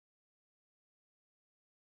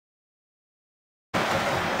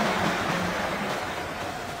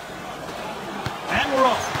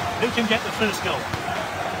can get the first goal.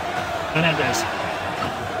 Fernandez.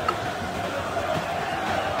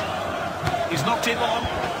 He's knocked it long.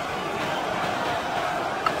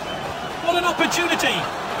 What an opportunity!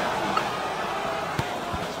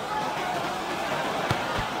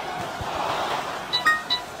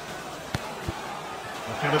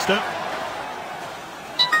 McAllister.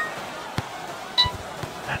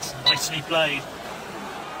 That's nicely played.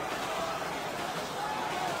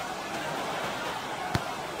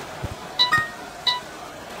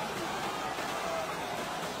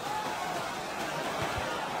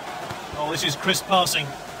 Oh, this is crisp passing.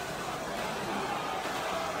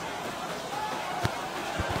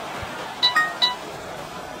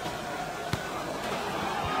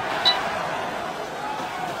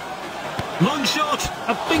 Long shot,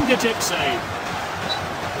 a fingertip save.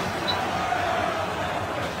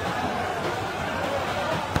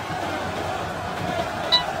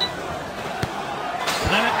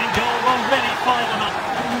 And goal already 5-1.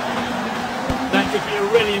 That could be a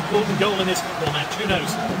really important goal in this football match. Who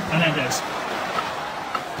knows? Fernandez.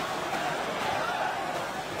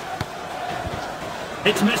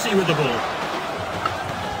 It's Messi with the ball.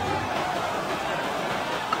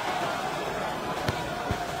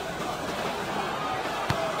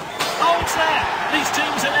 Oh, it's there! These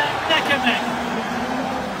teams are now neck and neck.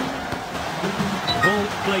 Ball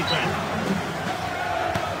played back.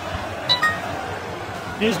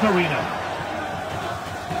 Here's Marino.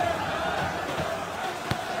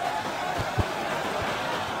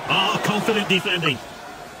 Confident defending.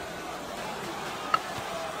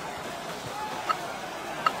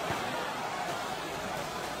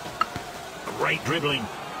 Great dribbling.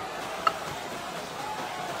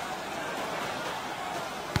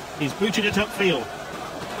 He's booted it upfield.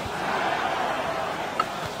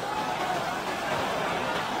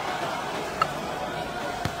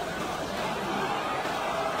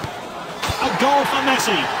 A goal for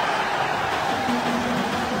Messi.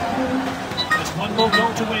 One more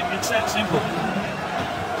goal to win, it's that simple.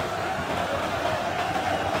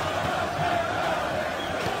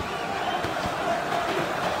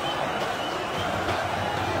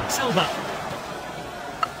 Silva.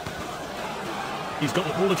 He's got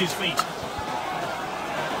the ball at his feet.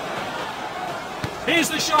 Here's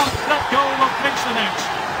the shot, that goal will clinch the match.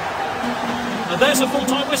 And there's a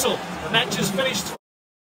full-time whistle, the match is finished.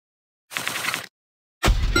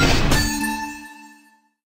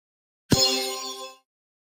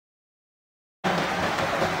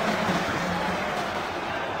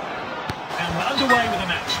 Underway with the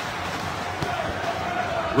match.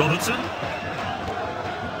 Robertson.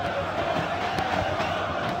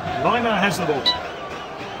 Lima has the ball.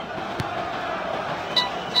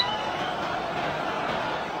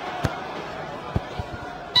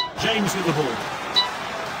 James with the ball.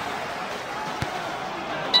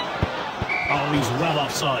 Oh, he's well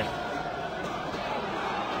offside.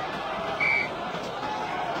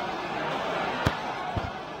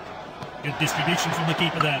 Good distribution from the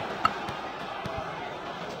keeper there.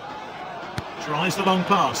 Tries the long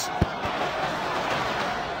pass.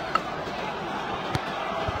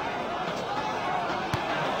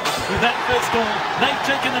 With that first goal, they've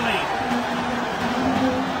taken the lead.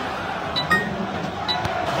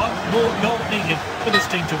 One more goal needed for this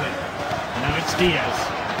team to win. Now it's Diaz.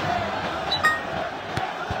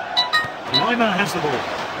 Lima has the ball.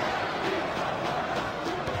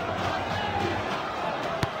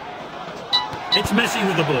 It's Messi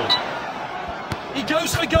with the ball. He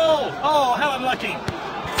goes for goal! Oh, how unlucky!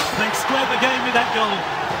 They've squared the game with that goal.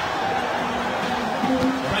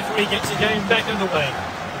 The referee gets the game back underway.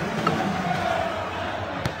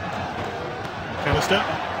 McAllister.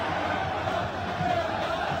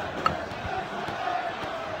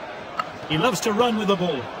 He loves to run with the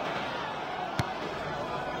ball.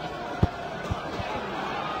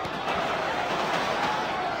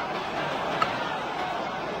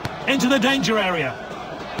 Into the danger area.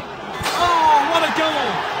 What a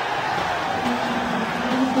goal!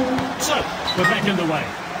 So, we're back underway.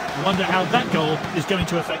 Wonder how that goal is going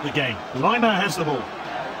to affect the game. Lima has the ball.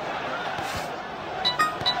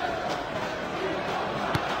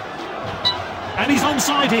 And he's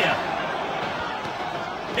onside here.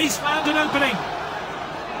 He's found an opening.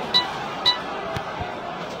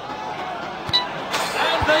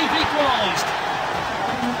 And they've equalised.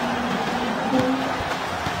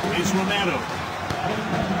 Here's Romero.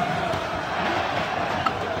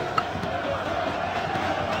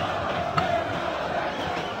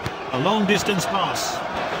 A long distance pass.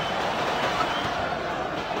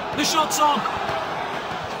 The shot's on.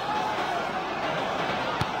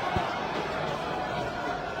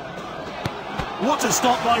 What a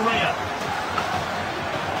stop by Raya.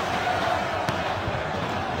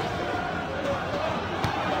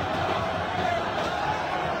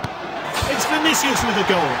 Vinicius with a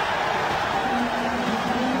goal.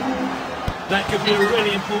 That could be a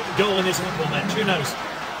really important goal in this football match, who knows?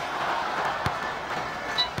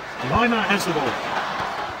 Lima has the ball.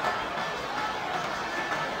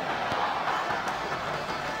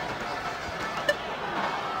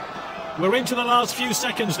 We're into the last few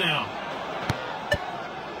seconds now.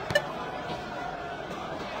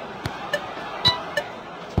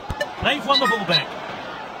 They've won the ball back.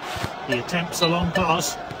 He attempts a long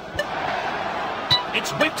pass.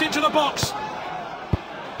 It's whipped into the box.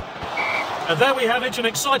 And there we have it, an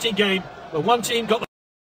exciting game. The one team got the...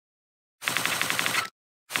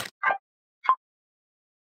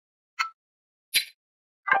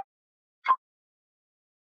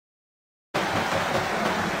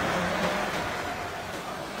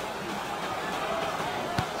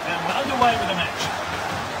 And we're underway with the match.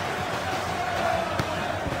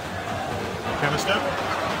 Canister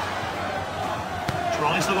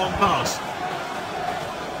tries the long pass.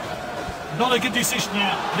 Not a good decision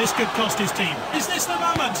now. This could cost his team. Is this the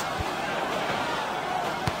moment?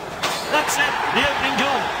 That's it, the opening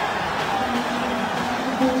goal.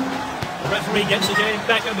 The referee gets the game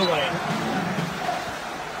back underway.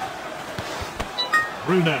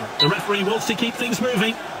 Bruno, the referee wants to keep things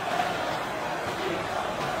moving.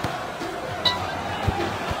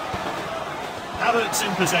 Havertz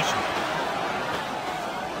in possession.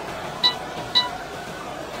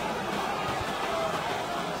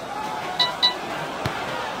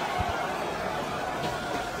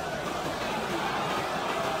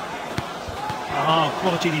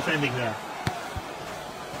 Quality defending there.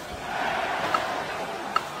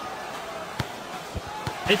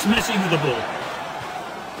 It's Messi with the ball.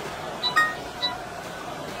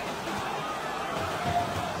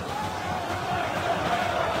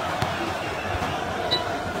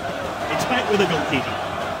 It's back with the goalkeeper.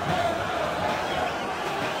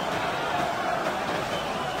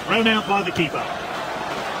 Thrown out by the keeper.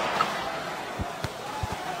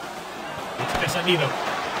 It's Casemiro.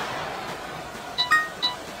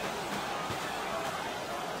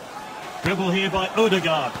 Dribble here by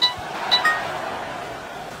Odegaard.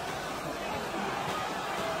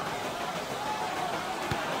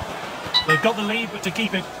 They've got the lead, but to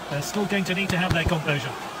keep it, they're still going to need to have their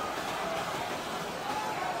composure.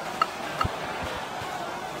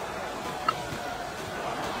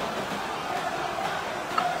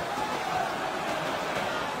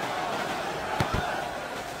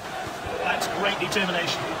 That's great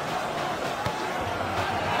determination.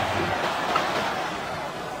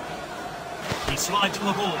 He slides on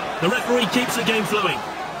the ball. The referee keeps the game flowing.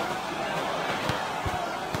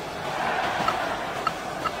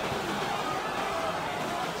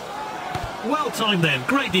 Well timed then,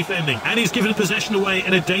 great defending, and he's given possession away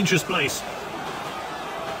in a dangerous place.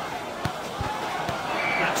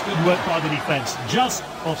 That's good work by the defence, just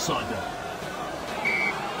offside there.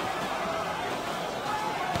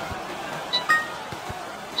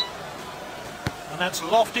 And that's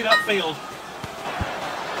lofted upfield.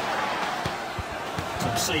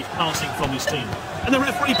 Some safe passing from his team. And the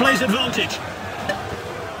referee plays advantage.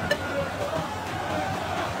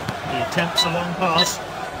 He attempts a long pass.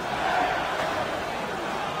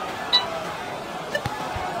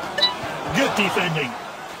 Good defending.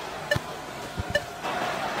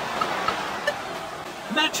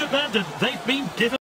 Match abandoned. They've been given